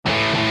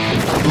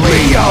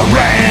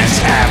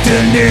Ranch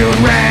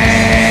Afternoon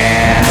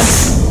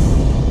Rants.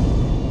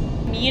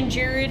 Me and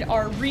Jared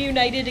are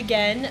reunited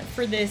again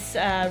for this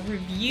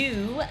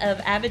review of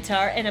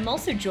Avatar, and I'm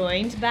also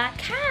joined by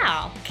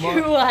Cal,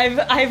 who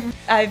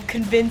I've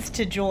convinced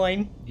to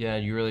join. Yeah,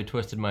 you really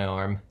twisted my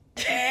arm.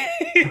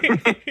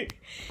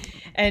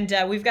 And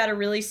we've got a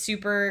really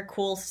super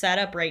cool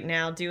setup right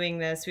now doing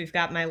this. We've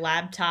got my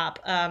laptop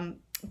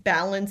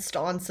balanced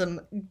on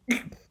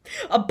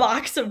a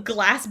box of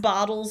glass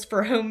bottles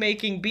for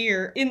homemaking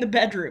beer in the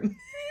bedroom.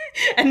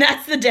 And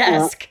that's the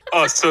desk.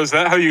 Oh, so is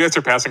that how you guys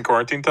are passing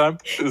quarantine time?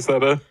 Is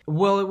that a...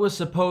 Well, it was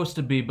supposed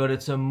to be, but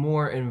it's a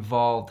more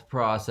involved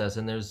process,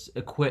 and there's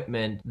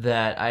equipment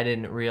that I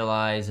didn't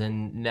realize,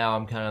 and now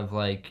I'm kind of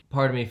like,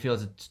 part of me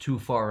feels it's too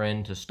far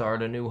in to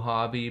start a new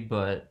hobby,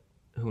 but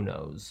who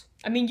knows?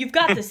 I mean, you've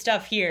got the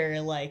stuff here,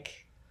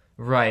 like...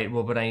 Right,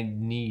 well, but I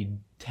need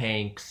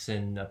tanks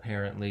and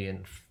apparently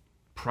and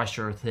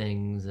pressure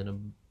things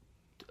and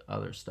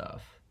other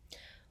stuff.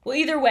 Well,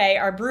 either way,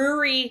 our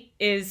brewery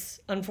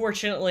is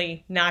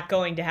unfortunately not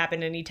going to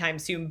happen anytime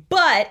soon.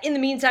 But in the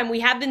meantime, we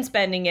have been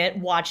spending it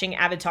watching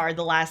Avatar: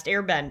 The Last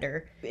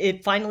Airbender.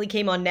 It finally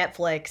came on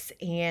Netflix,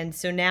 and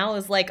so now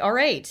is like, all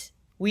right,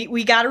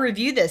 we got to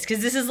review this,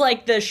 because this is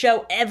like the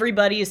show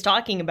everybody is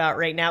talking about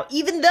right now,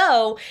 even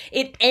though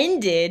it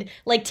ended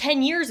like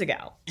 10 years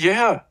ago.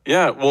 Yeah.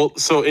 Well,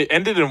 so it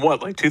ended in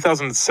what, like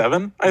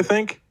 2007, I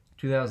think?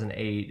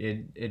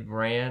 2008. It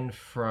ran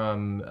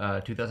from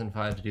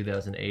 2005 to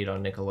 2008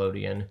 on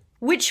Nickelodeon.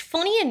 Which,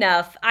 funny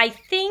enough, I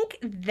think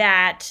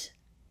that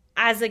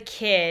as a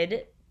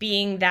kid,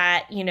 being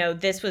that, you know,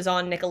 this was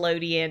on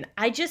Nickelodeon,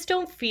 I just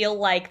don't feel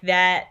like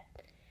that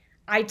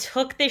I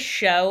took this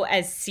show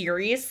as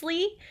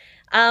seriously.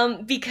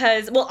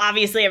 Because, well,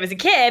 obviously I was a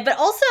kid, but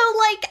also,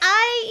 like,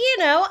 I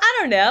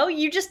don't know,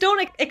 you just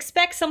don't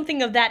expect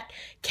something of that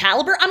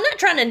caliber. I'm not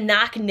trying to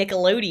knock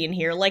Nickelodeon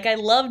here. Like, I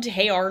loved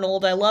Hey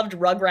Arnold, I loved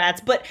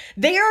Rugrats, but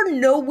they are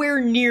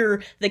nowhere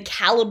near the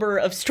caliber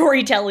of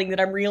storytelling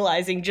that I'm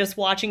realizing just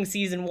watching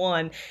season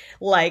 1,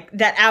 like,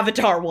 that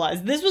Avatar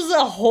was. This was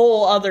a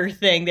whole other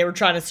thing they were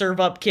trying to serve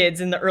up kids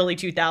in the early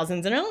 2000s,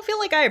 and I don't feel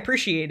like I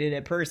appreciated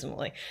it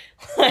personally,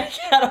 like,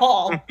 at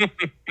all.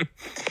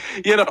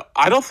 You know,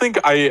 I don't think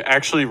I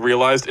actually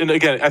realized, and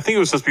again, I think it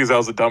was just because I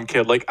was a dumb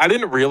kid. Like, I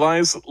didn't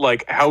realize,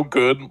 like, how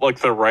good, like,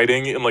 the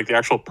writing and, like, the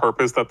actual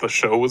purpose that the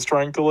show was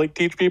trying to, like,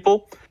 teach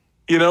people.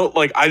 You know,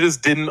 like, I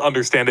just didn't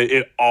understand it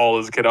at all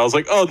as a kid. I was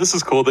like, oh, this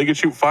is cool. They could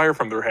shoot fire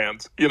from their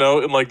hands, you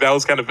know? And, like, that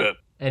was kind of it.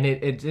 And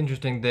it's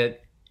interesting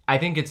that, I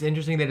think it's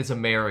interesting that it's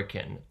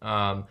American.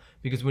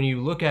 Because when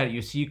you look at it,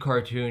 you see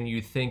cartoon, you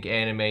think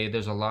anime,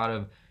 there's a lot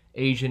of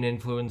Asian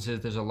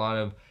influences, there's a lot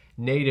of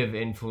native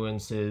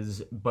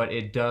influences, but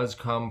it does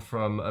come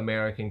from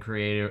American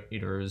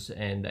creators,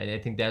 and I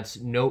think that's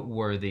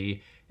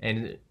noteworthy,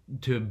 and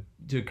to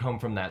come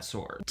from that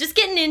source. Just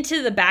getting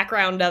into the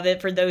background of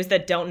it for those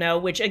that don't know,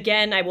 which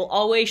again, I will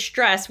always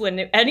stress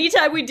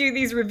anytime we do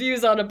these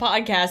reviews on a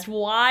podcast,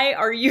 why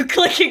are you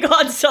clicking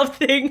on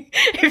something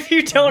if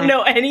you don't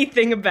know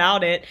anything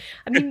about it?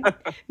 I mean,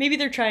 maybe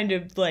they're trying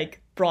to,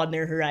 like, broaden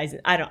their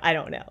horizon. I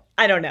don't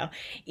know.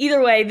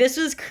 Either way, this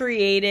was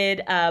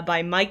created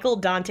by Michael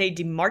Dante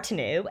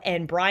DiMartino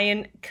and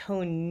Brian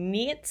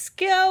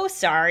Konietzko.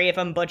 Sorry if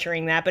I'm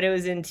butchering that, but it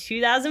was in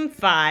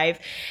 2005.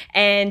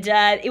 And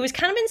it was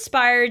kind of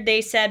inspired,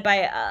 they said,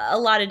 by a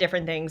lot of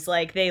different things.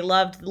 Like, they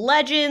loved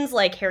legends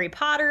like Harry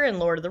Potter and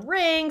Lord of the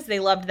Rings. They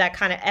loved that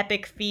kind of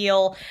epic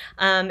feel.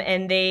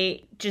 And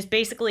they just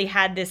basically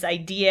had this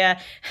idea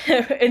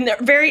in the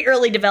very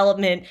early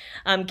development.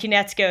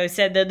 Konietzko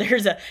said that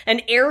there's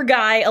an air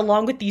guy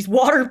along with these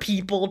water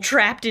people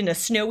trapped in a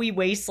snowy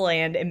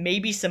wasteland, and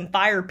maybe some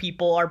fire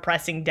people are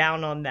pressing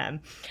down on them.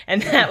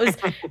 And that was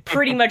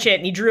pretty much it.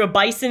 And he drew a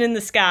bison in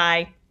the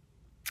sky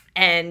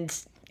and,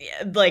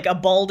 like, a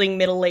balding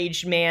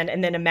middle-aged man,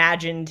 and then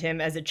imagined him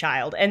as a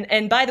child.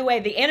 And by the way,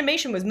 the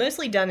animation was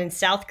mostly done in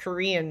South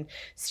Korean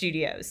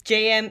studios.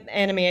 JM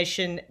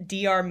Animation,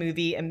 DR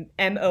Movie, and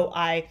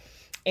MOI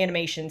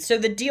Animation. So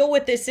the deal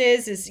with this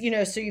is, you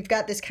know, so you've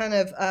got this kind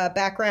of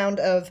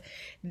background of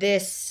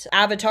this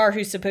Avatar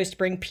who's supposed to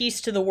bring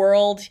peace to the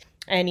world,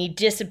 and he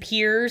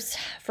disappears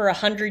for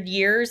 100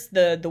 years.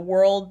 The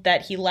world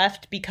that he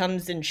left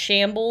becomes in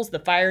shambles. The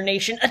Fire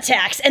Nation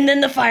attacks, and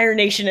then the Fire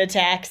Nation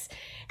attacks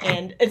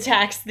and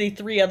attacks the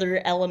 3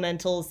 other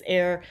elementals: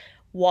 air,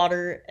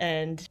 water,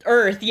 and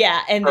earth.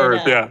 Yeah, and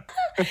Earth, yeah.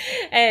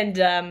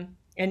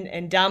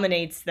 and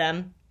dominates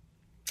them.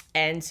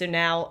 And so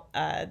now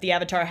the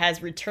Avatar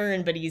has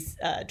returned, but he's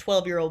a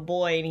 12-year-old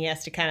boy, and he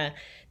has to kind of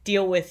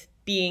deal with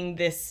being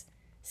this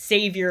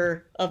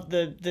savior of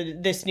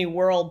this new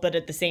world, but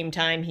at the same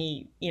time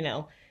he, you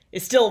know,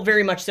 is still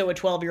very much so a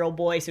 12-year-old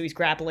boy, so he's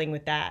grappling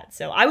with that.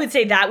 So I would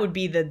say that would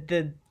be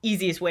the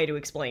easiest way to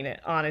explain it,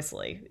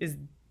 honestly, is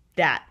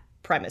that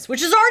premise,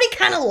 which is already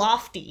kind of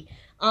lofty,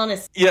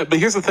 honestly. Yeah, but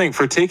here's the thing.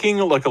 For taking,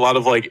 like, a lot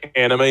of, like,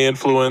 anime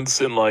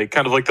influence and, like,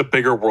 kind of, like, the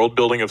bigger world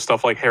building of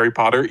stuff like Harry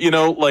Potter, you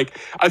know, like,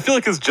 I feel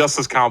like it's just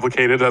as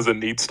complicated as it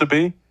needs to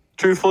be,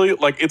 truthfully.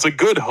 Like, it's a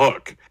good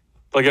hook.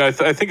 Like I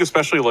think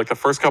especially like the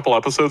first couple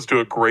episodes do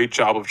a great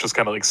job of just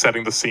kind of like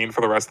setting the scene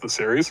for the rest of the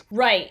series.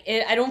 Right.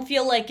 I don't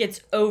feel like it's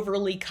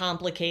overly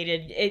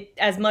complicated.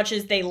 As much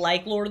as they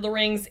like Lord of the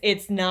Rings,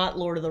 it's not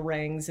Lord of the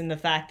Rings in the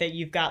fact that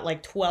you've got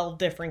like 12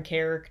 different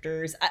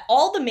characters.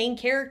 All the main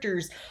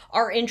characters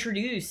are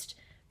introduced,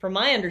 from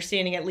my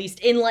understanding at least,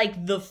 in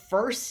like the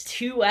first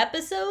 2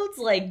 episodes.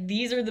 Like,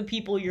 these are the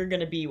people you're going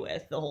to be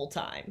with the whole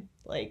time.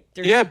 Like,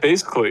 yeah,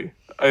 basically.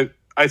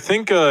 I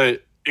think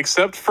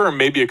except for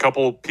maybe a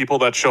couple people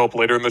that show up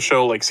later in the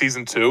show, like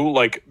season 2,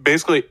 like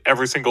basically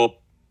every single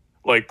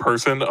like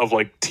person of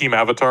like Team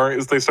Avatar,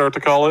 as they start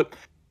to call it,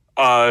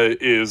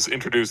 is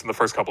introduced in the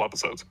first couple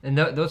episodes. And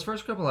those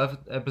first couple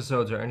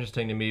episodes are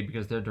interesting to me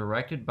because they're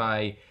directed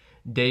by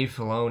Dave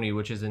Filoni,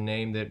 which is a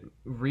name that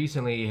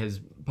recently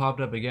has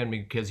popped up again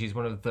because he's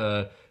one of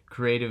the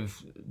creative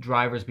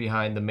drivers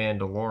behind The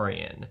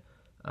Mandalorian.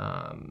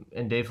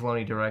 And Dave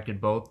Filoni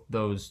directed both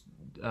those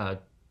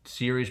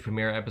series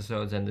premiere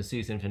episodes and the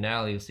season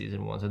finale of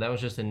season 1. So that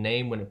was just a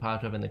name when it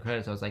popped up in the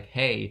credits. I was like,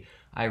 hey,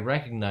 I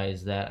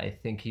recognize that. I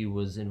think he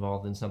was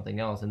involved in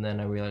something else. And then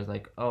I realized,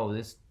 like, oh,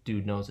 this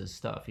dude knows his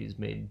stuff. He's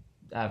made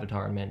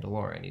Avatar and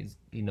Mandalorian.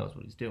 He knows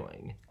what he's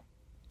doing.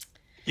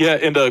 Yeah,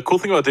 and the cool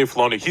thing about Dave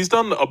Filoni, he's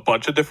done a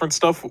bunch of different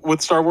stuff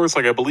with Star Wars.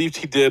 Like, I believe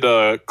he did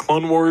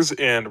Clone Wars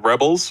and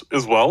Rebels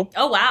as well.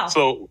 Oh, wow.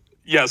 So,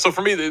 yeah, so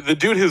for me, the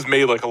dude has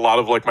made, like, a lot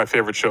of, like, my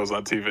favorite shows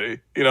on TV.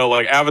 You know,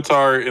 like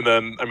Avatar, and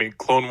then, I mean,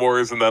 Clone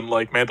Wars, and then,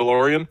 like,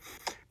 Mandalorian.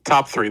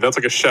 Top 3. That's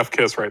like a chef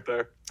kiss right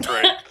there.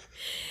 Right.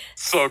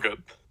 So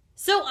good.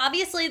 So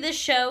obviously this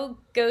show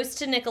goes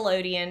to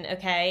Nickelodeon,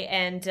 okay?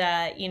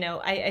 And, you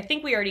know, I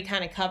think we already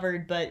kind of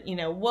covered, but, you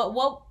know,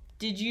 what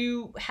did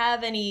you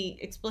have any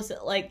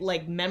explicit,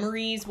 like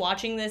memories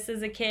watching this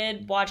as a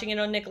kid, watching it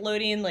on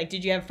Nickelodeon? Like,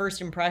 did you have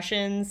first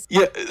impressions?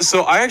 Yeah,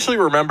 so I actually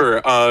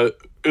remember,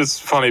 it's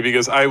funny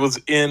because I was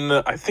in,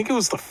 I think it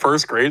was the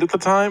first grade at the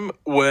time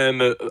when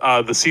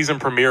the season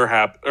premiere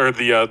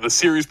the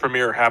series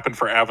premiere happened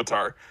for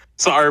Avatar.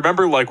 So I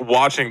remember like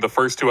watching the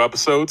first 2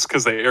 episodes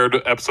because they aired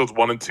episodes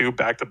 1 and 2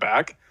 back to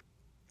back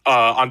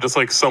on just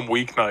like some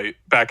weeknight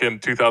back in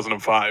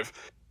 2005.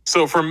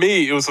 So for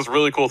me, it was this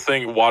really cool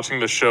thing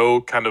watching the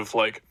show kind of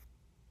like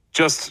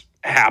just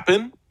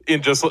happen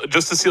in just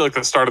to see like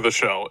the start of the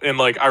show. And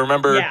like I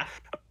remember,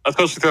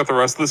 especially throughout the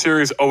rest of the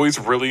series, always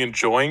really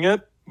enjoying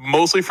it,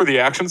 mostly for the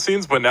action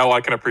scenes, but now I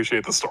can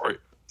appreciate the story.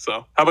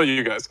 So how about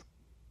you guys?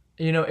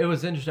 You know, it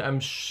was interesting. I'm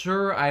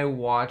sure I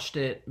watched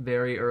it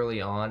very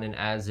early on and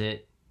as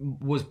it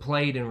was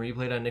played and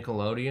replayed on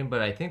Nickelodeon,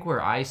 but I think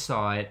where I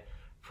saw it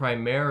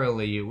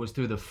primarily it was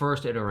through the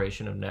first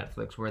iteration of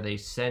Netflix where they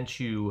sent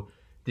you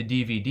the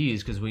DVDs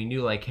because we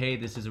knew like, hey,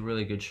 this is a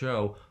really good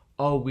show.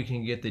 Oh, we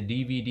can get the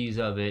DVDs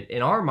of it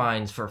in our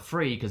minds for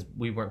free because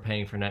we weren't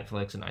paying for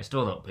Netflix and I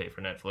still don't pay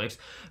for Netflix.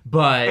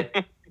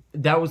 But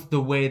that was the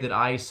way that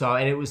I saw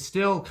it. And it was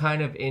still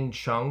kind of in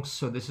chunks.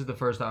 So this is the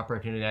first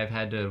opportunity I've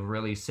had to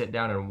really sit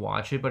down and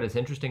watch it. But it's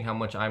interesting how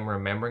much I'm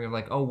remembering of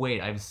like, oh,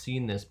 wait, I've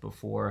seen this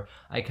before.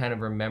 I kind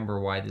of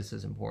remember why this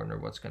is important or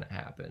what's going to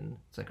happen.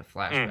 It's like a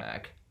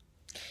flashback.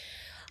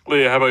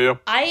 Leah, how about you?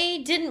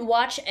 I didn't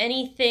watch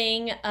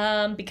anything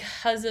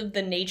because of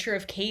the nature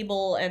of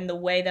cable and the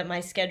way that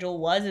my schedule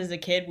was as a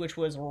kid, which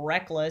was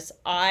reckless.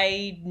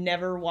 I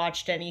never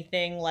watched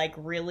anything like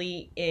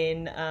really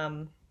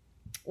in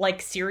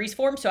like series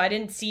form, so I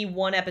didn't see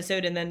one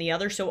episode and then the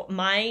other. So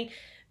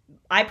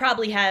I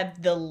probably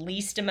have the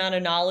least amount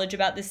of knowledge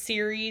about this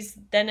series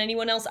than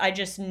anyone else. I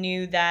just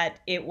knew that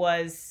it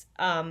was,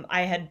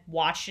 I had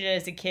watched it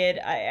as a kid.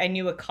 I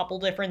knew a couple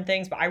different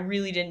things, but I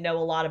really didn't know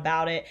a lot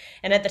about it.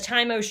 And at the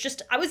time I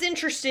was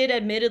interested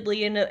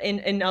admittedly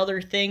in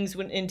other things.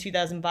 When in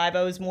 2005,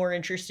 I was more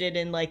interested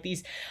in like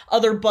these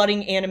other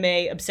budding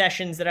anime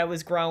obsessions that I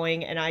was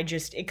growing. And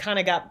it kind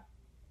of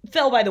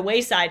fell by the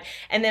wayside.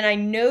 And then I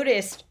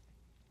noticed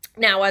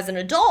now as an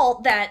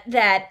adult that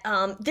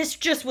this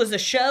just was a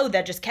show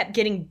that just kept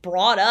getting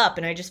brought up,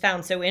 and I just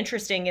found so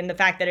interesting in the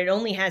fact that it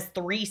only has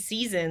 3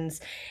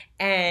 seasons,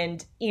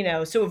 and you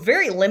know, so a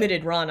very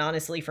limited run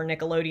honestly for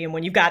Nickelodeon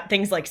when you've got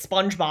things like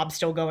SpongeBob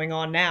still going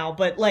on now,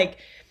 but like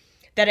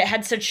that it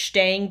had such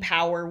staying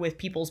power with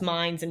people's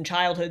minds and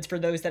childhoods for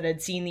those that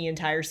had seen the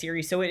entire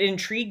series. So it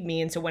intrigued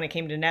me. And so when it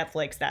came to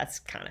Netflix, that's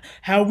kind of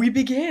how we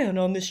began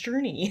on this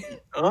journey.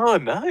 Oh,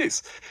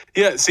 nice.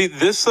 Yeah, see,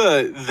 this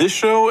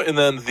show and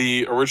then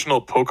the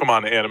original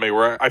Pokemon anime,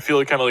 where I feel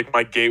like kind of like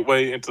my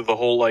gateway into the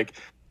whole like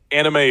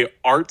anime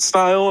art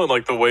style and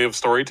like the way of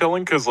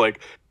storytelling. Because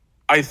like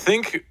I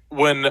think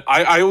when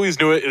I always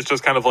knew it as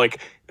just kind of like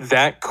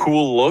that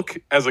cool look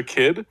as a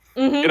kid.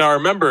 Mm-hmm. And I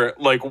remember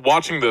like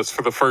watching this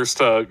for the first,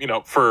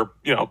 for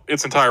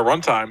its entire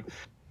runtime.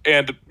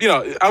 And,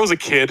 I was a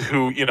kid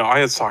who, I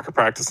had soccer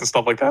practice and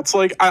stuff like that. So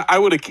like I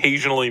would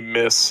occasionally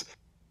miss,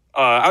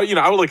 I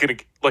would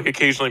like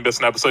occasionally miss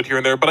an episode here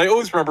and there, but I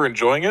always remember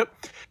enjoying it.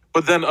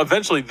 But then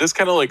eventually this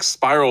kind of like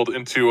spiraled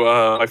into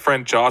my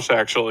friend Josh,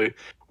 actually.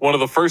 One of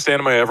the first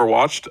anime I ever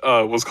watched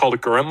was called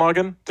Gurren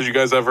Lagann. Did you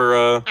guys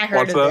ever I heard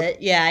watch of that?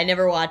 It. Yeah, I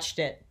never watched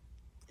it.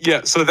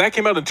 Yeah, so that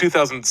came out in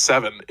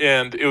 2007,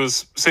 and it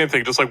was same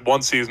thing, just like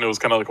one season. It was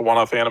kind of like a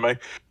one-off anime,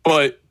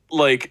 but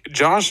like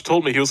Josh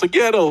told me, he was like,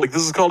 "Yeah, no, like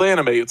this is called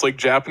anime. It's like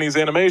Japanese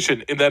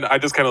animation." And then I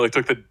just kind of like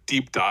took the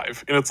deep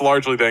dive, and it's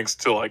largely thanks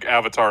to like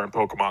Avatar and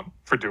Pokemon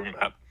for doing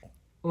that.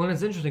 Well, and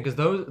it's interesting because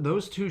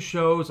those two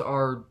shows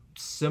are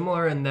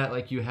similar in that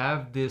like you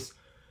have this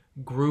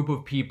group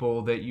of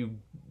people that you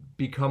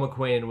become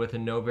acquainted with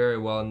and know very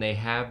well, and they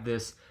have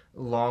this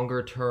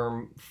longer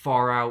term,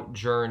 far out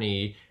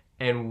journey,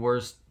 and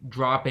we're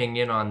dropping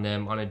in on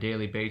them on a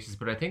daily basis.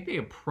 But I think they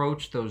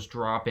approach those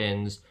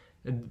drop-ins,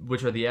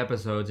 which are the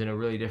episodes, in a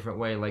really different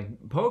way.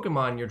 Like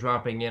Pokemon, you're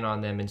dropping in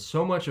on them, and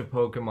so much of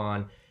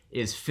Pokemon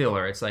is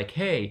filler. It's like,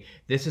 hey,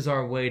 this is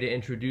our way to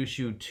introduce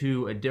you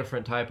to a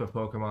different type of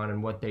Pokemon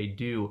and what they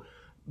do.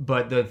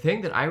 But the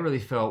thing that I really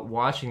felt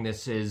watching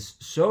this is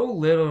so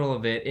little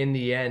of it in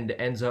the end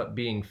ends up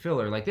being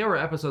filler. Like there were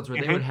episodes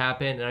where they would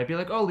happen and I'd be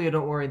like, oh, Leah,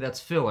 don't worry, that's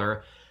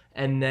filler.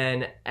 And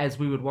then as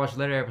we would watch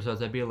later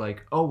episodes, I'd be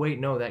like, oh, wait,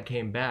 no, that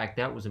came back.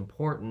 That was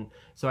important.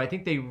 So I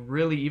think they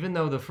really, even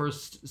though the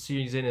first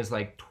season is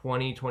like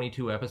 20,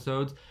 22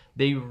 episodes,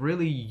 they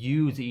really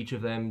use each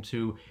of them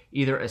to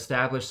either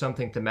establish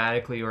something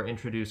thematically or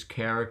introduce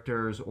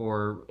characters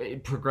or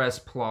progress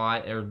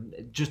plot or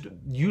just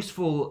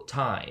useful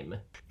time.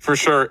 For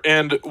sure.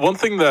 And one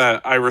thing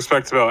that I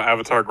respect about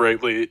Avatar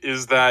greatly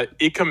is that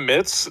it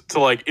commits to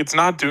like, it's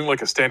not doing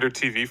like a standard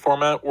TV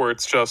format where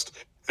it's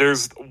just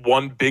there's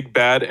one big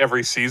bad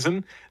every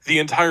season. The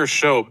entire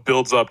show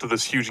builds up to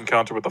this huge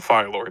encounter with the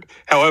Fire Lord.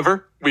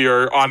 However,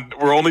 we're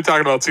only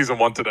talking about season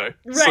 1 today.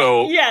 Right.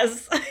 So,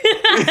 yes.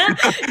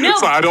 No.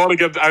 So I don't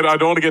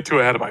want to get too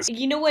ahead of myself.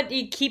 You know what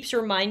it keeps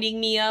reminding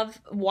me of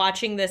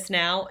watching this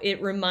now?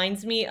 It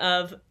reminds me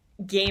of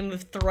Game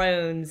of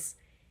Thrones.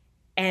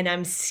 And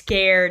I'm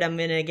scared I'm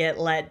going to get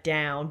let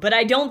down. But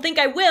I don't think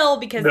I will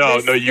because No,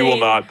 you will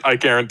not. I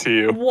guarantee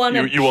you.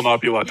 You will not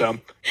be let down.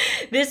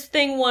 This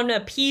thing won a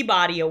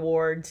Peabody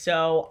Award.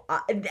 So,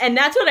 and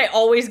that's what I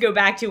always go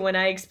back to when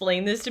I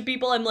explain this to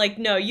people. I'm like,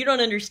 no, you don't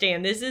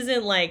understand. This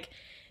isn't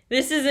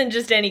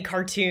just any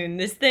cartoon.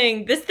 This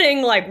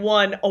thing like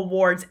won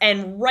awards,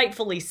 and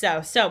rightfully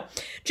so. So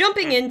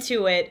jumping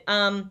into it,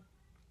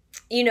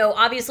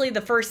 obviously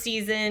the first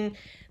seasons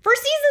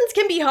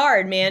can be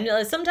hard,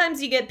 man.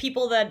 Sometimes you get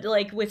people that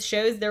like with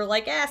shows, they're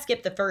like,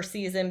 skip the first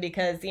season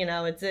because,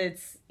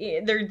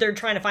 they're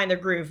trying to find their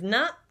groove.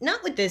 Not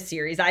with this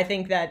series. I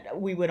think that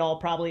we would all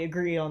probably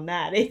agree on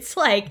that. It's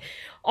like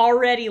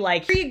already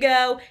like, here you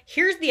go.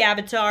 Here's the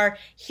avatar.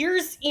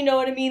 Here's,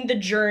 the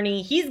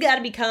journey. He's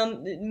got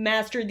to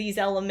master these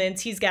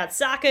elements. He's got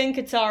Sokka and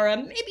Katara.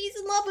 Maybe he's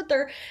in love with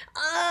her.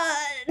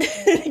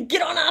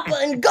 Get on Appa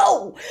and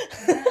go.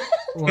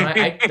 Well,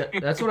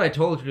 that's what I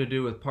told you to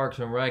do with Parks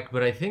and Rec,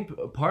 but I think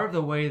part of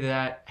the way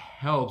that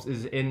helps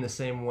is in the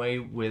same way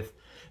with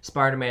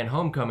Spider-Man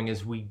Homecoming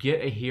is we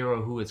get a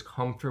hero who is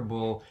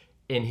comfortable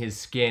in his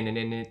skin and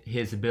in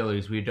his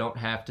abilities. We don't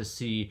have to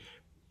see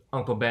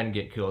Uncle Ben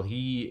get killed.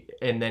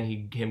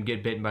 Him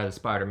get bitten by the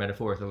spider,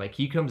 metaphorically. Like,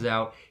 he comes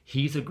out,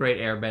 he's a great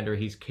airbender,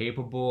 he's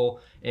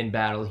capable in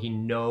battle, he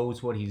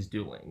knows what he's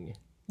doing.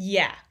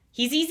 Yeah,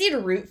 he's easy to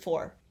root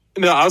for.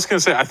 No, I was going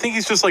to say, I think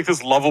he's just like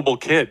this lovable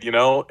kid,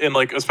 and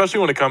like, especially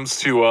when it comes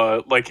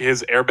to like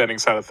his airbending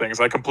side of things,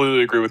 I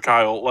completely agree with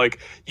Kyle. Like,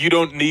 you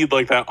don't need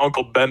like that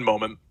Uncle Ben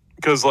moment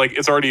because like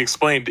it's already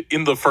explained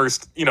in the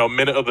first,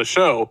 minute of the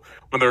show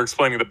when they're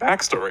explaining the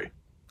backstory.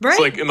 Right. It's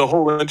like in the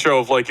whole intro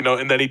of like,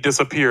 and then he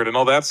disappeared and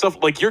all that stuff.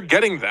 Like, you're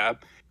getting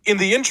that in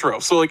the intro.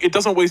 So like, it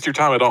doesn't waste your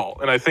time at all.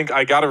 And I think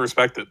I got to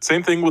respect it.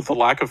 Same thing with the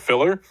lack of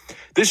filler.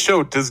 This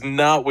show does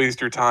not waste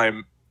your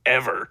time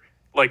ever.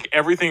 Like,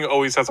 everything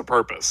always has a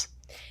purpose.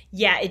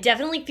 Yeah, it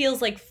definitely feels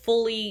like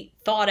fully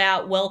thought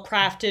out, well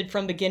crafted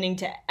from beginning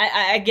to.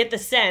 I get the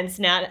sense,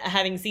 not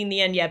having seen the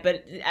end yet,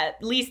 but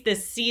at least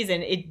this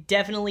season, it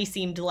definitely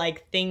seemed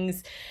like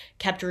things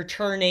kept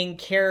returning,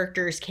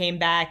 characters came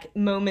back,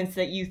 moments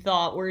that you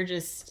thought were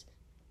just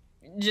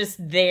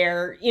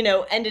there,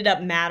 ended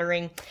up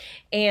mattering.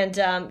 And,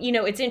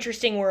 it's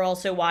interesting. We're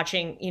also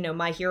watching,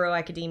 My Hero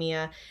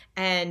Academia.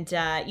 And,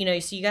 so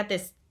you got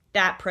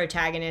that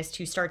protagonist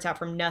who starts out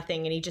from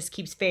nothing and he just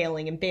keeps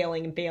failing and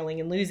failing and failing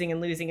and losing and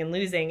losing and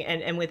losing.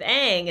 And with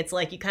Aang, it's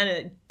like you kind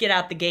of get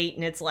out the gate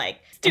and it's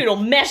like, this dude will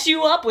mess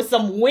you up with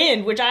some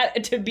wind, which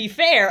to be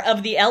fair,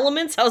 of the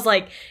elements, I was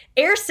like,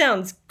 air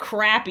sounds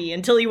crappy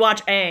until you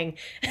watch Aang.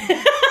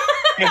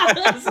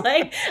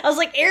 I was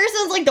like, air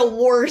sounds like the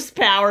worst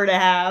power to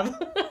have.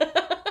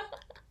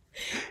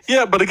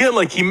 Yeah, but again,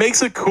 like, he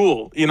makes it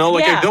cool,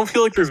 Like, Yeah. I don't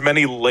feel like there's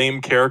many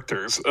lame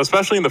characters,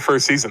 especially in the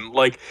first season.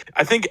 Like,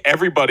 I think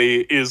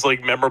everybody is,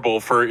 like, memorable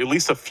for at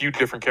least a few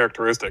different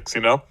characteristics,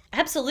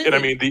 Absolutely. And I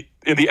mean,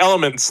 the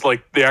elements,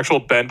 like, the actual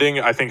bending,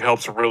 I think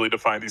helps really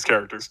define these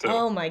characters, too.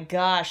 Oh my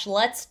gosh,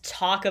 let's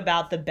talk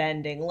about the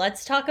bending.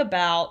 Let's talk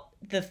about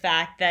the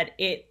fact that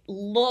it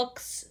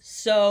looks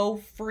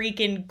so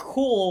freaking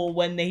cool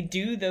when they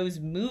do those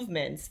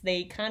movements.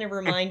 They kind of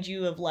remind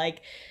you of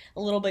like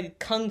a little bit of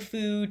kung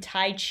fu,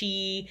 tai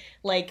chi,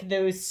 like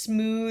those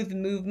smooth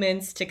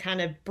movements to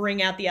kind of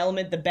bring out the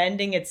element, the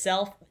bending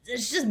itself.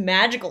 It's just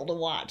magical to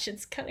watch.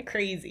 It's kind of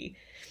crazy.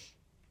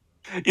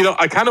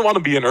 I kind of want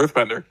to be an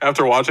earthbender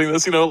after watching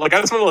this, like I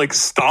just want to like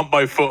stomp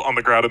my foot on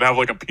the ground and have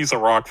like a piece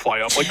of rock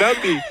fly up. Like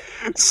that'd be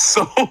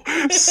so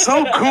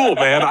cool,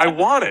 man. I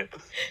want it.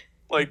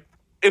 Like,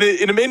 and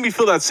it made me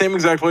feel that same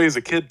exact way as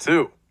a kid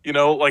too.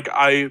 Like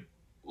I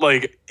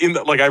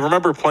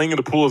remember playing in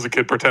the pool as a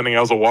kid pretending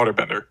I was a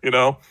waterbender,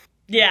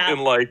 Yeah.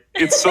 And like,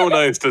 it's so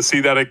nice to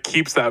see that it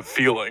keeps that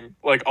feeling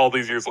like all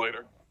these years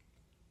later.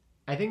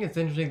 I think it's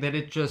interesting that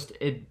it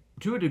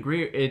to a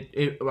degree,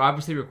 it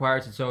obviously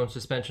requires its own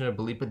suspension of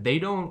belief, but they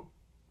don't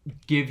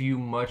give you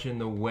much in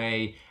the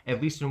way,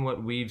 at least in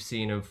what we've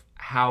seen, of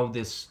how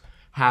this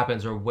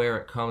happens or where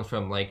it comes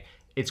from. Like,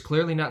 it's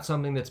clearly not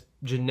something that's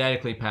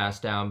genetically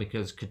passed down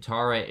because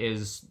Katara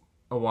is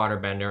a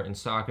waterbender and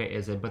Sokka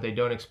isn't, but they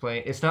don't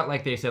explain. It's not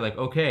like they say, like,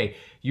 okay,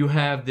 you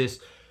have this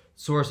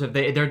source of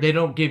they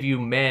don't give you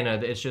mana.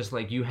 It's just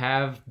like you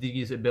have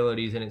these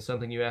abilities and it's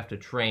something you have to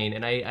train.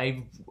 And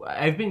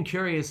I've been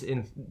curious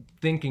in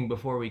thinking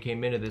before we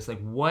came into this,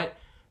 like what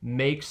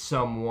makes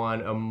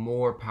someone a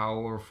more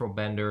powerful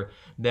bender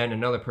than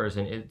another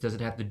person? Does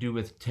it have to do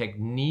with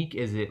technique?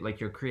 Is it like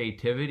your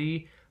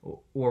creativity?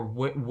 Or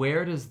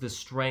where does the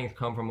strength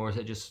come from, or is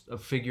it just a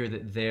figure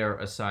that they're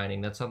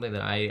assigning? That's something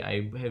that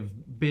I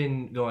have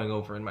been going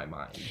over in my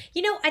mind.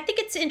 I think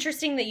it's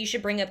interesting that you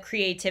should bring up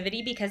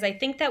creativity, because I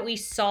think that we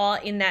saw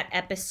in that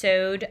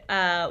episode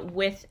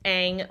with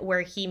Aang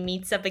where he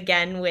meets up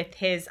again with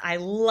his... I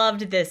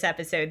loved this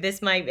episode.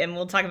 This might, and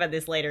we'll talk about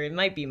this later, it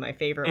might be my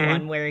favorite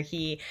one, where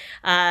he...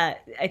 I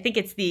think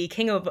it's the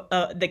King of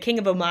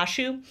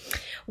Omashu,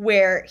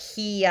 where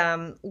he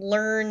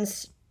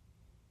learns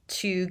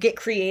to get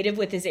creative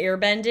with his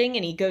airbending,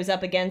 and he goes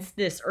up against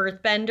this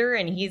earthbender,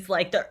 and he's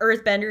like, the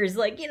earthbender is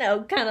like,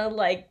 kind of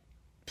like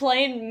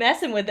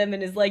messing with him,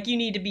 and is like, you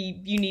need to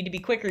be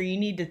quicker, you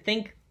need to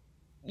think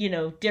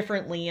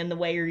differently in the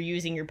way you're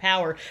using your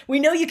power. We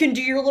know you can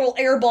do your little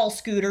airball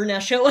scooter, now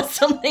show us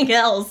something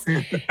else.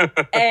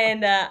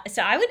 And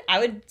so I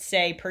would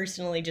say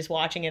personally, just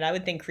watching it, I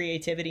would think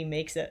creativity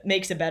makes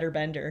a better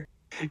bender.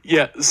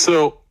 Yeah,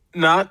 so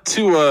not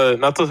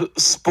to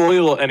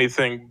spoil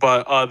anything,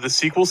 but the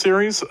sequel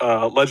series,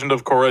 Legend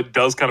of Korra,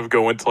 does kind of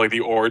go into like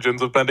the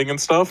origins of bending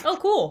and stuff. Oh,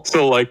 cool.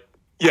 So like,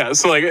 yeah,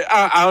 so like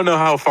I don't know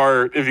how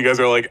far, if you guys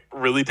are like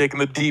really taking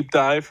the deep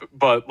dive,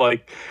 but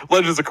like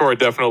Legends of Korra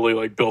definitely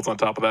like builds on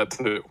top of that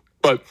too.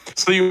 But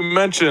so you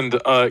mentioned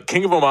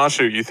King of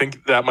Omashu. You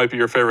think that might be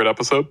your favorite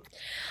episode?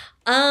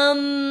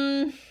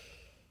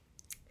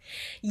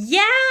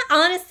 Yeah,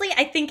 honestly,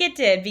 I think it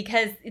did,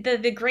 because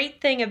the great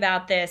thing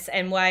about this,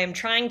 and why I'm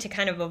trying to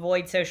kind of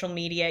avoid social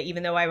media,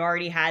 even though I've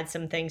already had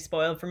some things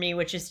spoiled for me,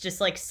 which is just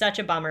like such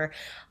a bummer.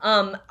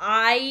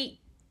 I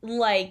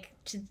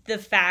liked the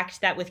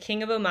fact that with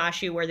King of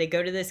Omashu, where they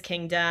go to this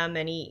kingdom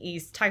and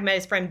he's talking about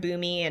his friend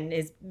Boomy, and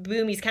his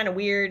Boomy's kind of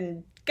weird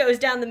and goes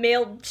down the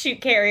mail chute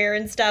carrier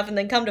and stuff, and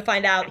then come to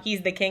find out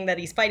he's the king that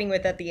he's fighting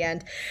with at the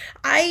end.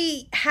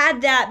 I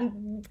had that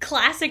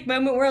classic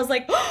moment where I was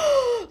like,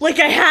 oh, like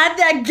I had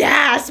that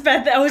gasp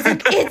at that. I was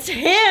like, it's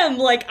him.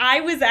 Like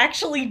I was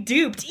actually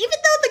duped, even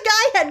though the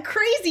guy had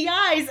crazy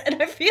eyes,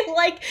 and I feel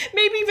like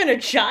maybe even a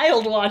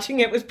child watching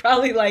it was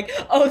probably like,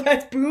 oh,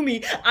 that's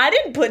Boomy. I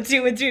didn't put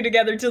two and two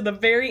together till the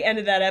very end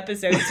of that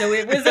episode, so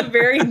it was a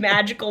very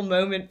magical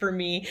moment for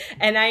me,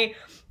 and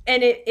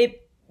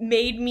it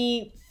made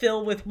me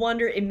fill with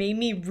wonder. It made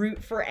me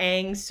root for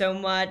Aang so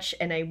much,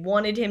 and I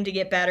wanted him to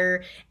get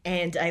better,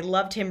 and I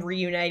loved him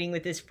reuniting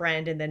with his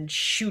friend and then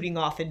shooting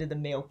off into the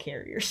mail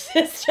carrier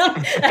system.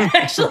 That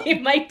actually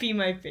might be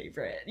my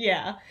favorite.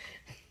 Yeah.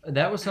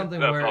 That was something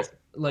where,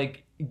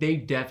 like, they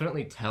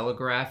definitely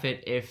telegraph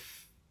it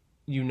if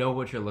you know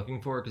what you're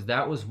looking for, because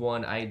that was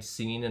one I'd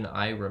seen and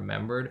I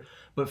remembered.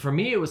 But for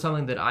me, it was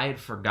something that I had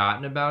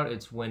forgotten about.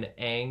 It's when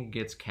Aang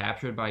gets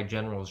captured by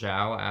General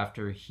Zhao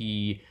after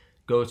he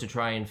goes to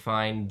try and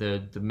find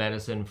the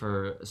medicine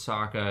for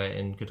Sokka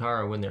and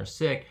Katara when they're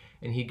sick,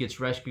 and he gets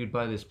rescued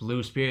by this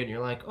blue spirit, and you're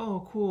like,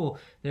 oh, cool,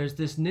 there's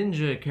this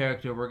ninja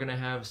character, we're going to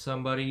have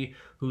somebody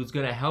who's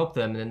going to help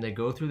them, and then they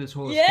go through this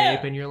whole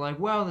escape, and you're like,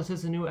 wow, this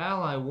is a new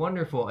ally,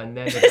 wonderful, and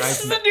then the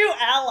guy's... This is a new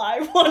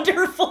ally,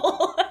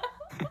 wonderful!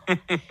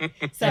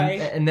 Sorry.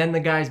 And then the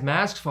guy's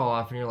masks fall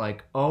off, and you're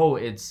like, oh,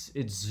 it's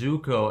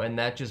Zuko, and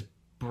that just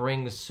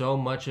brings so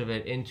much of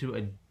it into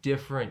a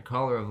different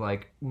color of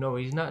like, no,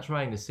 he's not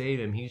trying to save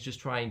him, he's just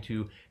trying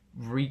to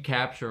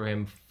recapture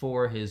him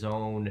for his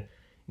own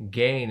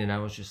gain. And I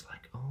was just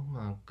like, oh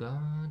my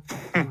god,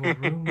 they were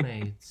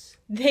roommates.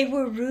 They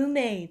were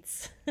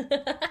roommates.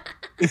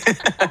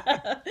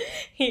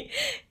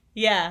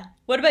 Yeah.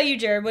 What about you,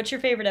 Jared? What's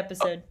your favorite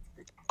episode?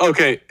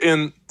 Okay,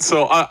 and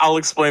so I'll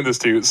explain this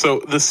to you.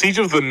 So the Siege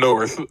of the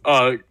North,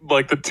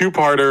 like the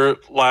two-parter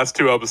last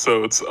two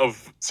episodes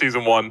of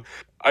season one,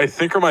 I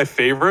think are my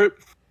favorite,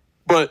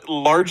 but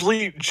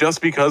largely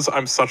just because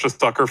I'm such a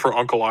sucker for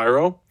Uncle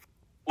Iroh.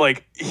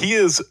 Like, he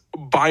is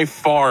by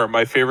far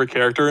my favorite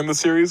character in the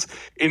series,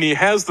 and he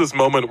has this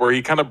moment where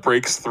he kind of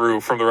breaks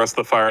through from the rest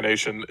of the Fire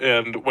Nation,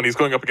 and when he's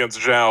going up against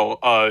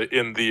Zhao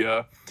in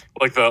the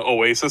the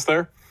Oasis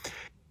there,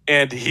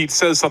 and he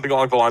says something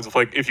along the lines of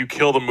like, if you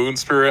kill the moon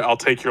spirit, I'll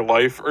take your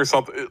life, or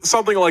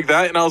something like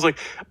that. And I was like,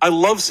 I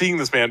love seeing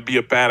this man be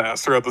a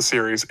badass throughout the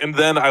series, and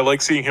then I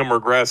like seeing him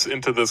regress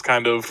into this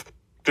kind of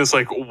just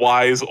like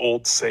wise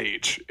old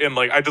sage. And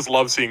like, I just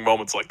love seeing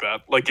moments like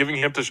that, like giving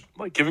him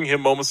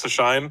moments to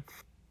shine.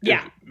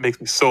 Yeah, it makes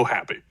me so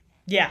happy.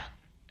 Yeah,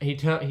 he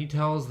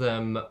tells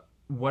them,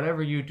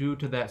 whatever you do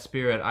to that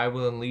spirit, I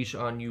will unleash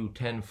on you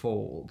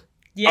tenfold.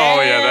 Yeah.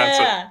 Oh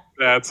yeah,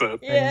 that's it.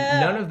 Yeah.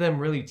 And none of them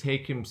really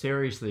take him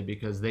seriously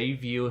because they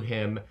view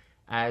him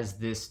as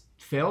this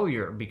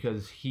failure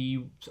because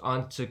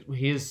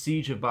his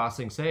siege of Ba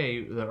Sing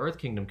Se, the Earth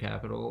Kingdom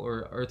capital,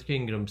 or Earth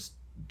Kingdom's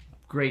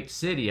great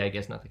city, I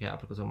guess not the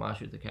capital because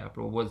Omashu is the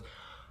capital, was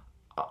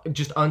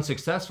just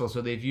unsuccessful. So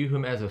they view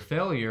him as a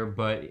failure,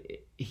 but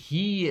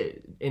he,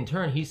 in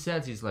turn, he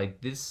says, he's like,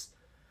 this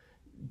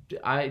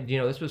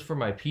was for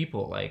my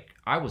people. Like,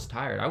 I was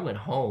tired. I went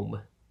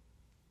home.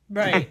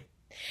 Right.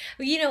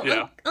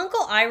 Yeah.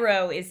 Uncle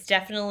Iroh is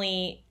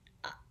definitely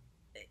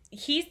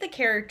he's the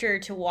character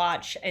to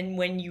watch, and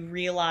when you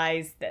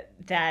realize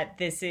that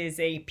this is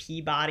a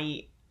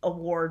Peabody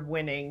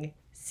award-winning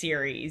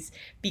series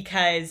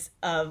because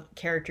of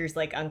characters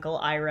like Uncle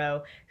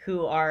Iroh,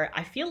 who are,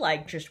 I feel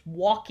like, just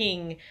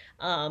walking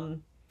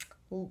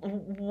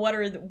what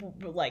are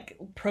like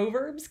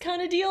proverbs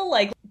kind of deal.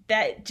 Like,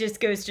 that just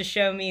goes to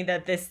show me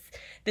that this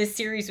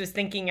series was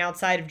thinking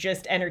outside of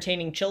just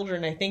entertaining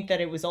children. I think that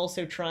it was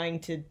also trying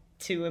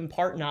to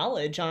impart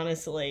knowledge,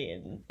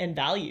 honestly, and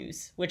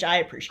values, which I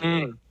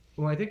appreciate.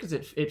 Well, I think because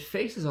it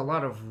faces a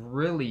lot of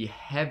really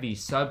heavy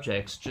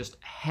subjects just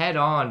head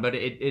on, but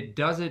it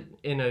does it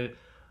in a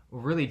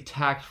really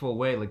tactful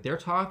way. Like, they're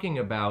talking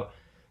about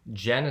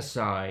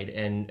genocide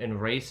and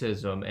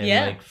racism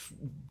and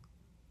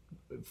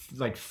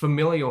like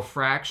familial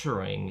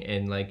fracturing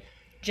and like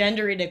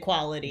gender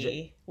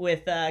inequality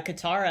with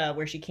Katara,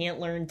 where she can't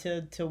learn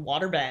to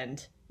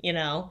waterbend,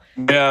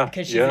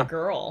 because she's a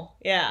girl.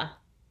 Yeah.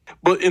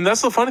 But and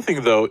that's the funny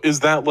thing though, is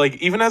that like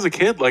even as a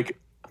kid, like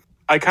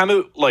I kind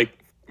of like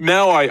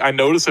now I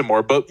notice it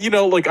more, but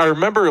like I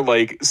remember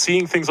like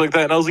seeing things like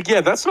that and I was like,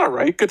 yeah, that's not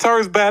right.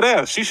 Katara's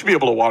badass. She should be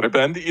able to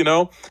waterbend,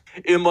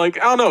 And like,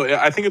 I don't know,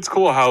 I think it's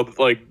cool how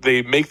like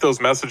they make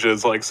those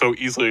messages like so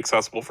easily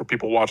accessible for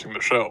people watching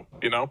the show,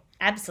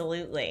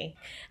 Absolutely.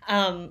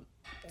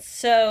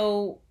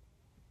 So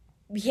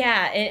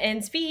yeah,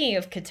 and speaking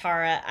of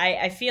Katara,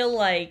 I feel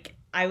like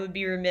I would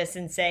be remiss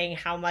in saying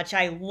how much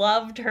I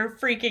loved her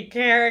freaking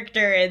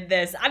character in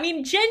this. I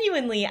mean,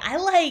 genuinely, I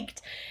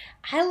liked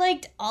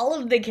all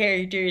of the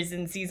characters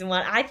in season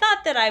 1. I thought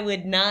that I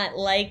would not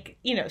like,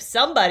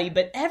 somebody,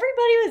 but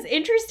everybody was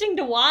interesting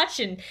to watch,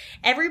 and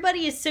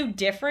everybody is so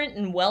different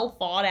and well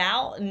thought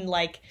out, and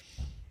like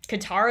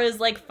Katara's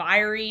like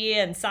fiery,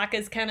 and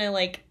Sokka's kind of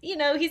like,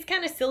 he's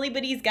kind of silly,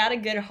 but he's got a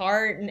good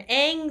heart.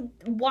 And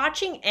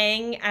watching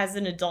Aang as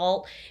an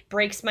adult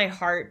breaks my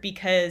heart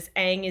because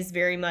Aang is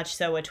very much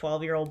so a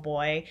 12-year-old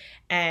boy,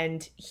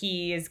 and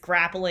he is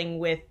grappling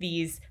with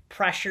these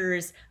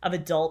pressures of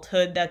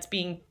adulthood that's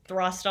being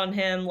thrust on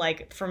him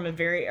like from a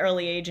very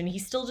early age, and he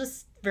still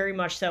just very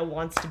much so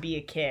wants to be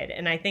a kid.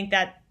 And I think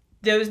that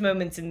those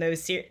moments in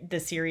the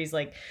series,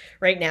 like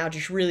right now,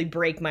 just really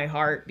break my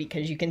heart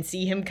because you can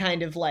see him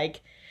kind of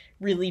like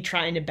really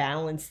trying to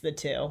balance the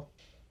two.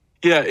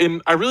 Yeah,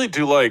 and I really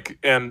do like,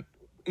 and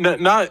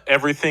not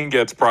everything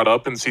gets brought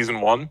up in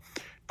season 1,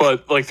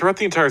 but like throughout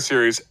the entire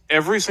series,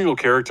 every single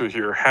character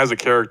here has a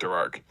character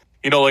arc.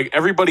 Like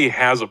everybody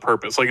has a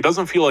purpose. Like it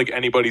doesn't feel like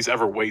anybody's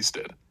ever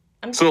wasted.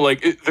 So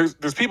like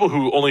there's people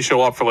who only show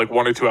up for like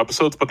 1 or 2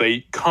 episodes, but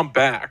they come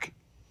back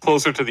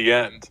closer to the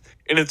end.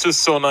 And it's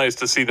just so nice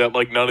to see that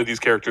like none of these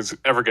characters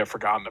ever get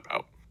forgotten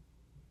about.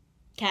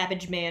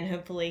 Cabbage Man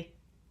hopefully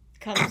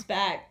comes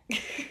back.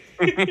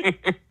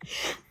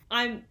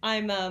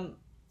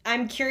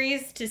 I'm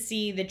curious to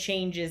see the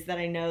changes that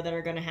I know that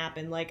are going to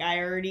happen. Like, I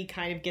already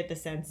kind of get the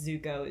sense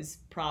Zuko is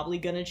probably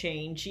going to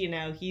change.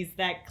 He's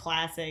that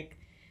classic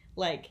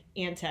like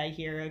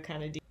anti-hero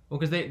kind of deal. Well,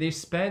 because they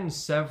spend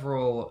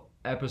several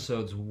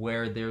episodes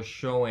where they're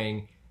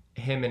showing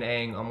him and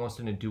Aang almost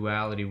in a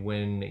duality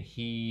when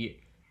he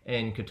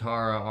and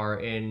Katara are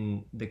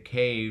in the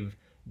cave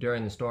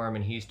during the storm,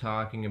 and he's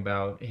talking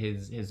about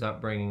his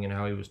upbringing and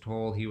how he was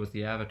told he was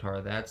the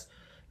Avatar.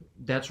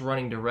 That's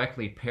running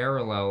directly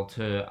parallel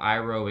to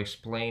Iroh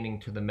explaining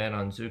to the men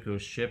on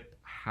Zuko's ship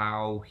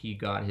how he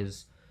got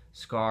his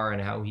scar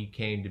and how he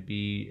came to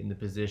be in the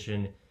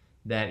position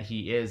that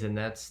he is, and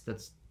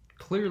that's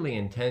clearly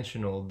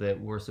intentional, that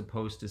we're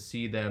supposed to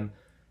see them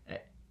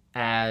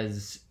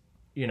as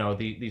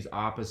these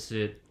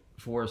opposite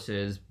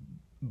forces,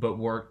 but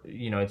work.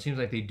 It seems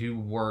like they do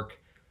work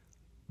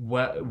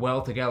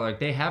well together. Like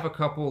they have a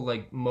couple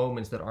like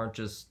moments that aren't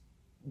just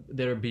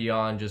that are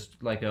beyond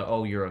just like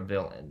oh, you're a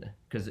villain.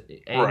 Because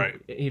Right.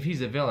 if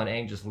he's a villain,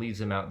 Aang just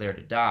leaves him out there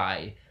to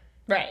die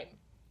Right.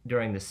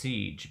 during the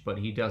siege, but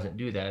he doesn't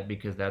do that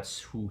because that's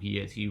who he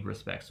is. He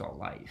respects all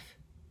life.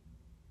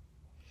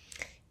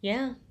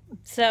 Yeah.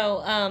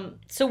 So,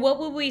 so what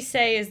would we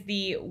say is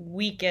the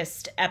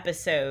weakest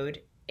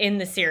episode in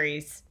the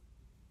series?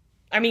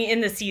 I mean,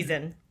 in the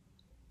season.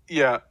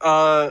 Yeah,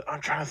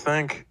 I'm trying to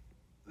think.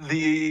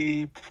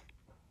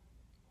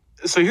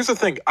 So here's the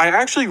thing. I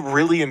actually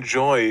really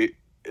enjoy,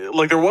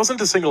 like, there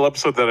wasn't a single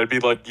episode that I'd be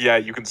like, yeah,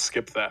 you can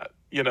skip that,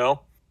 you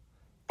know?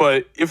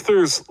 But if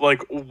there's,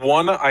 like,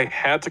 one I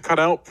had to cut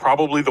out,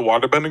 probably the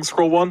waterbending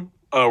scroll one,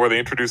 where they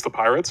introduced the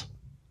pirates.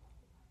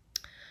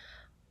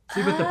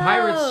 See, but the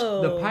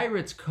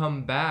pirates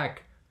come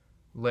back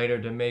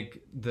later to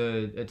make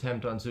the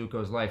attempt on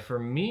Zuko's life. For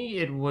me,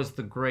 it was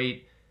the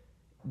Great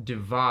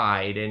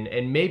Divide,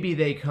 and maybe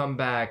they come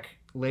back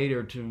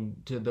later to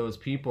those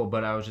people,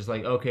 but I was just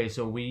like, okay,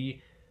 so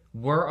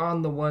we're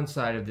on the one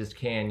side of this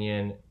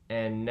canyon,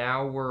 and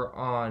now we're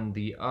on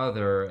the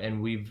other,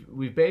 and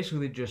we've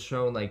basically just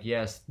shown, like,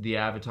 yes, the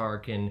Avatar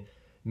can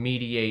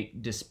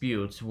mediate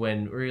disputes,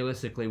 when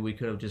realistically we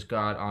could have just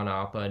got on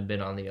Appa and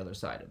been on the other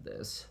side of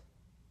this.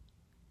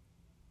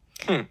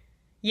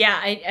 Yeah,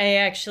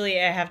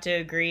 I have to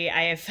agree.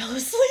 I fell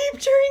asleep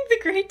during the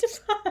Great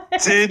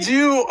Divide. Did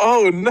you?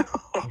 Oh, no.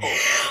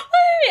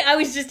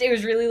 It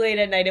was really late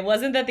at night. It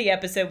wasn't that the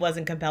episode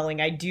wasn't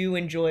compelling. I do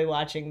enjoy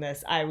watching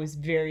this. I was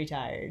very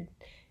tired.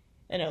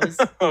 And I was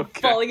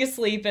Okay. falling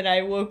asleep, and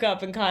I woke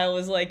up, and Kyle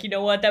was like, you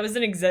know what? That was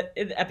an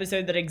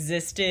episode that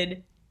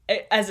existed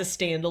as a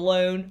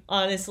standalone,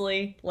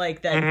 honestly.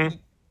 Like, that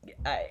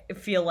I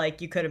feel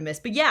like you could have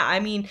missed. But yeah, I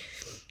mean,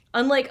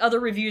 unlike other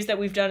reviews that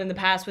we've done in the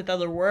past with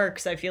other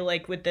works, I feel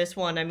like with this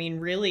one, I mean,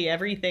 really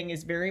everything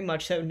is very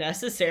much so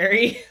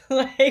necessary,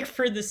 like,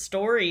 for the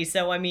story.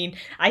 So, I mean,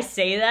 I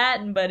say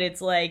that, but it's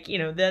like, you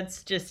know,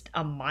 that's just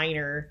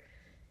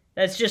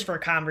that's just for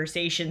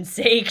conversation's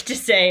sake to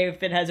say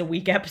if it has a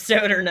weak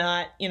episode or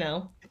not, you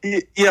know?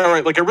 Yeah,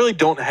 right. Like, I really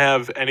don't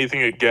have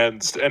anything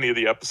against any of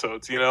the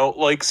episodes, you know?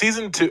 Like,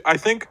 season 2, I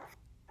think,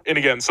 and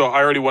again, so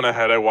I already went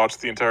ahead, I watched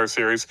the entire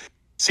series.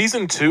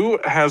 Season 2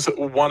 has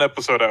one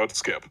episode I would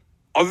skip.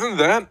 Other than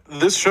that,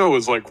 this show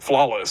is, like,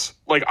 flawless.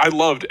 Like, I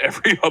loved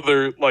every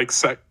other, like,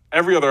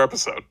 every other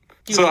episode.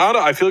 So I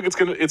don't know, I feel like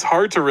it's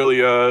hard to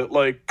really,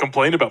 like,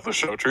 complain about the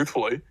show,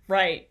 truthfully.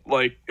 Right.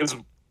 Like,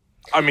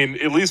 I mean,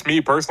 at least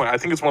me personally, I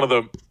think it's one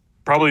of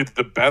probably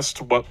the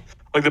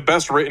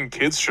best written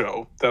kids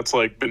show that's,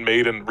 like, been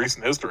made in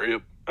recent history,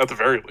 at the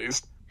very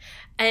least.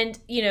 And,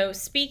 you know,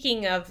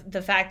 speaking of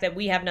the fact that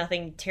we have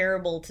nothing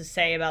terrible to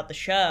say about the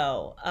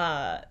show,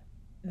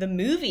 the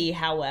movie,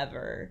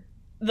 however,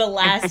 The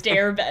Last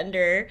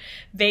Airbender,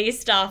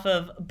 based off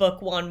of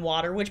Book One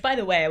Water, which, by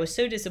the way, I was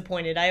so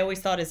disappointed. I always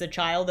thought as a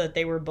child that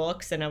they were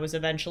books, and I was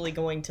eventually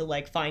going to,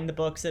 like, find the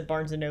books at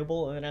Barnes &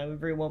 Noble, and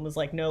everyone was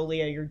like, no,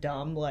 Leah, you're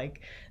dumb.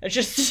 Like, that's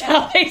just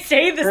how they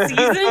say the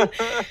season.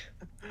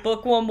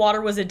 Book One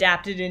Water was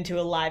adapted into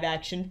a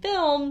live-action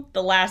film,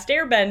 The Last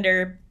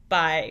Airbender,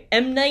 by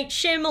M. Night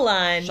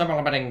Shyamalan.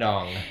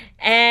 Shabba-ding-dong.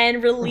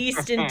 And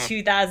released in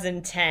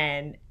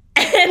 2010.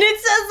 And it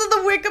says in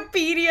the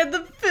Wikipedia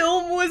the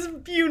film was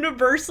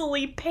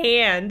universally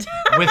panned.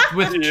 With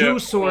Yeah. two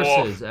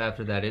sources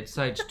after that. It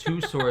cites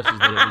two sources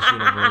that it was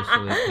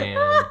universally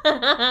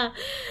panned.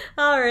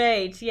 All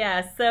right,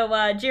 yeah.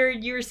 So,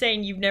 Jared, you were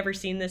saying you've never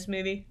seen this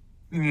movie?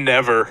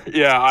 Never.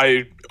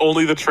 Yeah,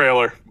 only the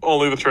trailer.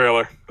 Only the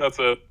trailer. That's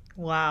it.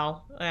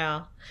 Wow,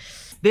 yeah.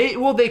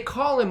 They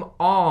call him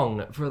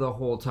Ong for the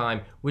whole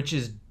time, which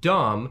is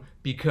dumb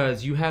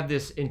because you have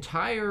this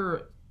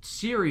entire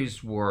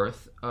series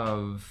worth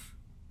of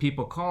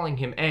people calling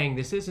him Aang.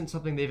 This isn't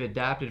something they've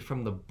adapted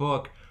from the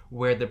book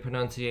where the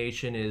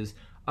pronunciation is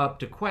up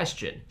to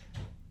question.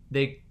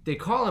 They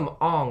call him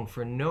Ong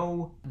for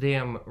no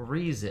damn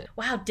reason.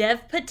 Wow,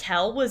 Dev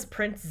Patel was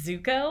Prince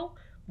Zuko?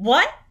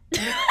 What?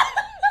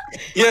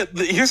 Yeah,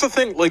 here's the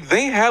thing. Like,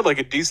 they had, like,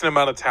 a decent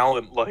amount of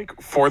talent, like,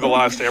 for the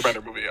last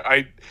Airbender movie.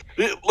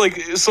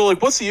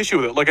 What's the issue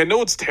with it? Like, I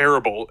know it's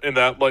terrible in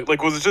that,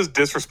 like, was it just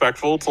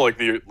disrespectful to, like,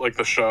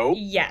 the show?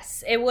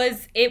 Yes, it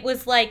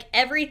was like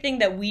everything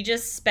that we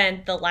just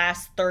spent the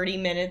last 30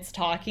 minutes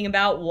talking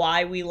about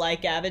why we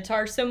like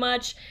Avatar so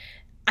much.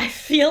 I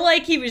feel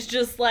like he was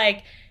just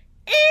like,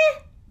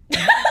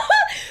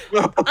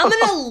 I'm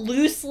gonna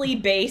loosely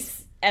base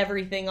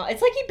everything on.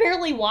 It's like he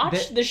barely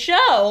watched the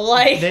show.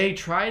 Like, they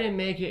try to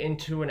make it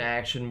into an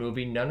action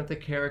movie. None of the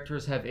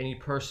characters have any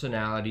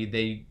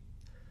personality.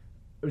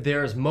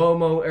 There's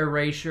Momo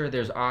erasure,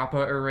 there's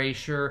Appa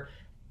erasure.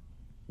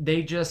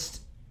 They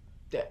just,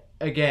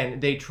 again,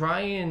 they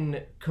try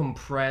and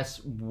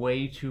compress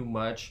way too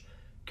much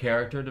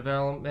character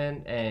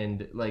development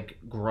and, like,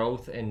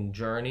 growth and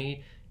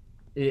journey.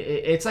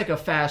 It's like a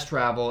fast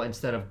travel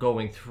instead of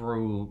going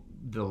through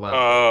the level.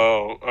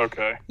 Oh,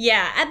 okay.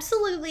 yeah,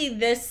 absolutely.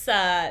 This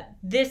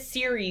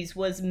series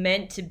was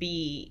meant to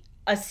be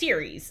a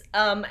series,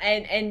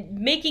 and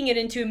making it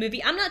into a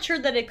movie. I'm not sure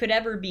that it could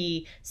ever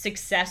be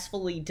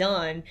successfully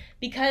done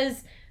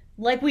because,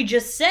 like we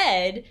just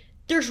said,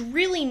 there's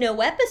really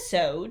no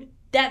episode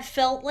that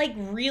felt like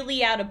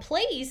really out of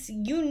place.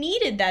 You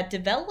needed that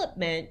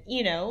development,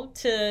 you know,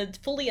 to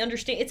fully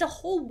understand. It's a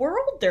whole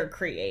world they're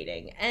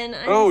creating, and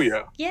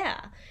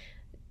yeah.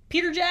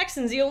 Peter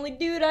Jackson's the only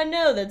dude I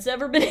know that's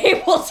ever been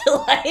able to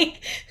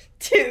like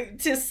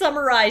to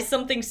summarize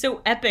something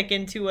so epic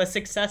into a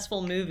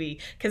successful movie.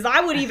 Because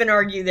I would even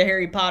argue the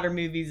Harry Potter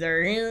movies are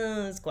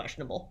it's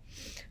questionable,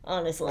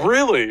 honestly.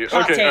 Really?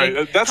 Hot okay, take. all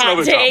right. That's Hot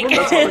another take.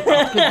 topic.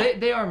 Because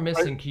they are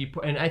missing key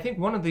and I think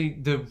one of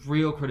the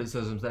real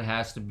criticisms that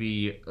has to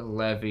be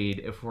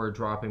levied if we're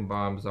dropping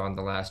bombs on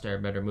the Last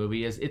Airbender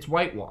movie is it's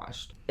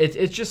whitewashed.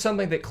 It's just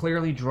something that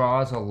clearly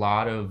draws a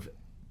lot of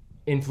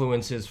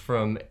influences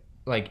from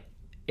like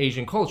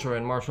Asian culture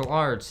and martial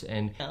arts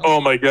and Oh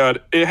my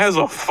god, it has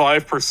a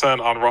 5%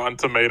 on Rotten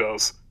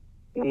Tomatoes.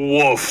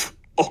 Woof.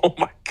 Oh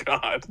my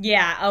god.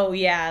 Yeah, oh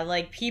yeah,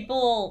 like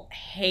people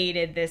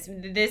hated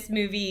this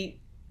movie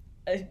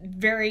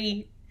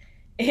very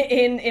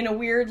in a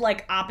weird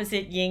like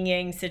opposite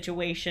yin-yang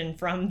situation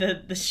from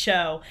the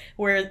show,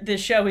 where the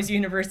show is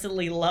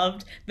universally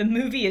loved, the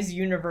movie is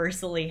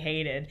universally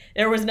hated.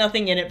 There was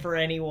nothing in it for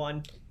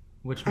anyone.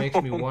 which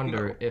makes me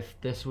wonder if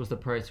this was the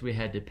price we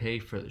had to pay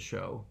for the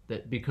show.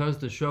 That because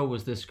the show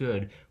was this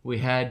good, we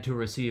had to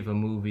receive a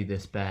movie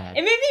this bad.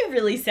 It made me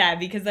really sad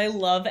because I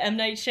love M.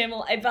 Night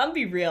Shyamalan. If I'm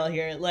be real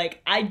here,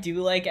 like, I do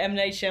like M.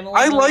 Night Shyamalan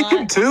I a like lot.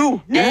 him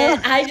too. Yeah.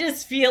 And I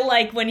just feel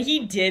like when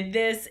he did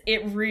this,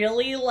 it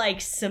really, like,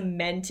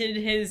 cemented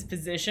his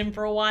position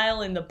for a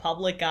while in the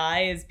public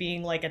eye as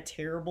being, like, a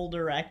terrible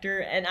director.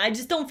 And I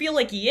just don't feel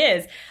like he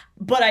is.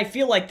 But I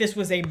feel like this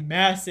was a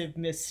massive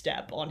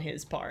misstep on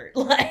his part.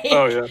 Like,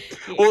 Oh, yeah.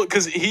 Well,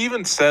 because he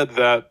even said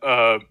that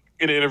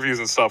in interviews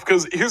and stuff.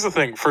 Because here's the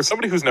thing. For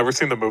somebody who's never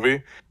seen the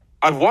movie,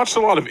 I've watched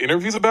a lot of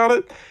interviews about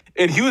it.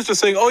 And he was just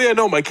saying, oh, yeah,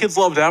 no, my kids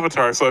loved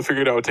Avatar, so I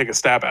figured I would take a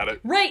stab at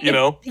it. right. You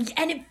know?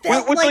 And it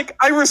felt Which, like,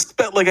 I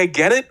respect, like, I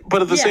get it,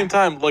 but at the Yeah. same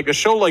time, like, a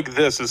show like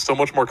this is so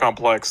much more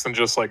complex than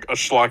just, like, a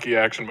schlocky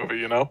action movie,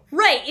 you know?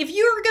 Right, if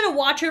you're gonna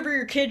watch over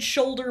your kid's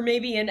shoulder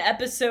maybe an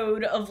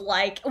episode of,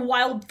 like,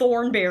 Wild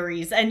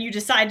Thornberries and you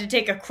decide to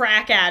take a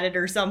crack at it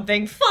or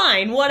something,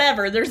 fine,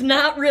 whatever. There's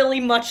not really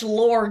much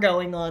lore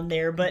going on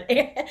there, but...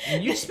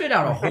 You spit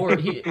out a horror.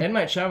 M.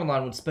 Night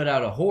Shyamalan would spit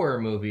out a horror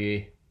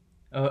movie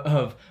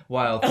of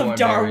Wild Thornberries. of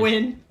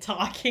Darwin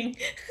talking.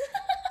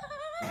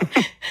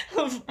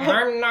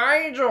 I'm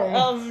Nigel.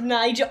 Of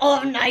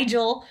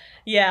Nigel.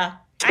 Yeah.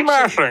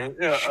 Smashing.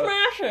 Yeah.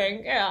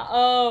 Smashing, yeah.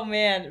 Oh,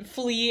 man.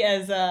 Flea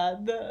as,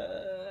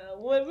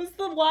 what was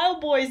the wild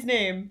boy's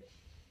name?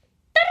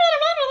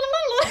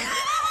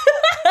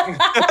 You know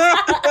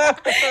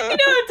what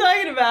I'm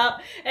talking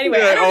about. Anyway,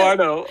 Yeah, I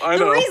don't I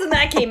The know. reason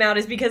that came out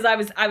is because I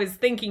was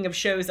thinking of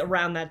shows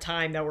around that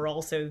time that were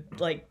also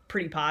like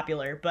pretty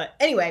popular. But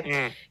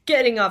anyway,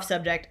 getting off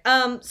subject.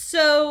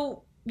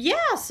 So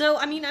yeah, so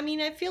I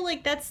mean I feel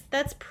like that's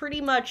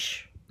pretty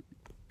much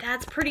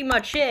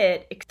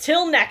it.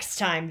 Till next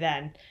time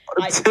then.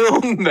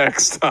 Until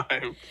next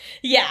time.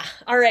 Yeah.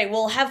 All right.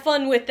 Well, have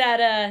fun with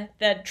that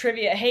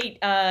trivia. Hey,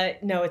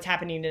 no, it's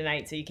happening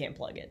tonight, so you can't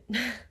plug it.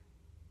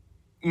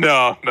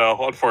 No,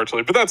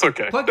 unfortunately, but that's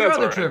okay. Plug that's your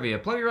other all right. trivia.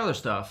 Plug your other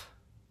stuff.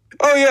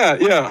 Oh,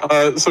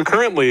 yeah. So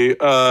currently,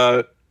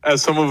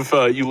 as some of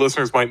you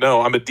listeners might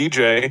know, I'm a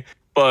DJ,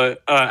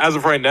 but as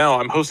of right now,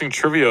 I'm hosting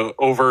trivia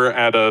over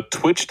at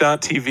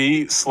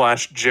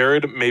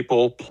twitch.tv/Jared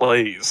Maple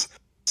Plays.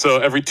 So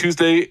every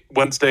Tuesday,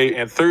 Wednesday,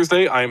 and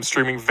Thursday, I am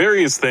streaming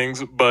various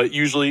things, but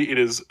usually it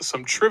is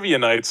some trivia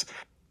nights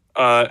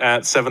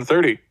at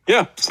 7:30.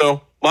 Yeah,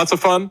 so lots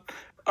of fun,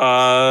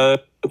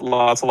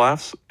 lots of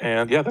laughs,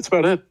 and yeah, that's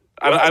about it.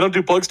 I don't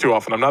do plugs too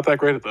often. I'm not that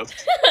great at this.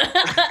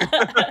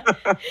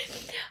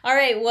 All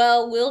right,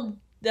 well, we'll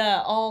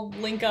all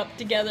link up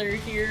together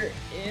here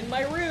in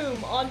my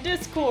room on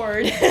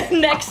Discord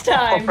next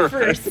time All for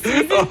right.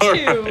 season All 2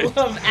 right.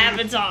 of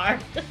Avatar.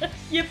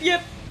 Yip,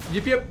 yip.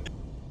 Yep.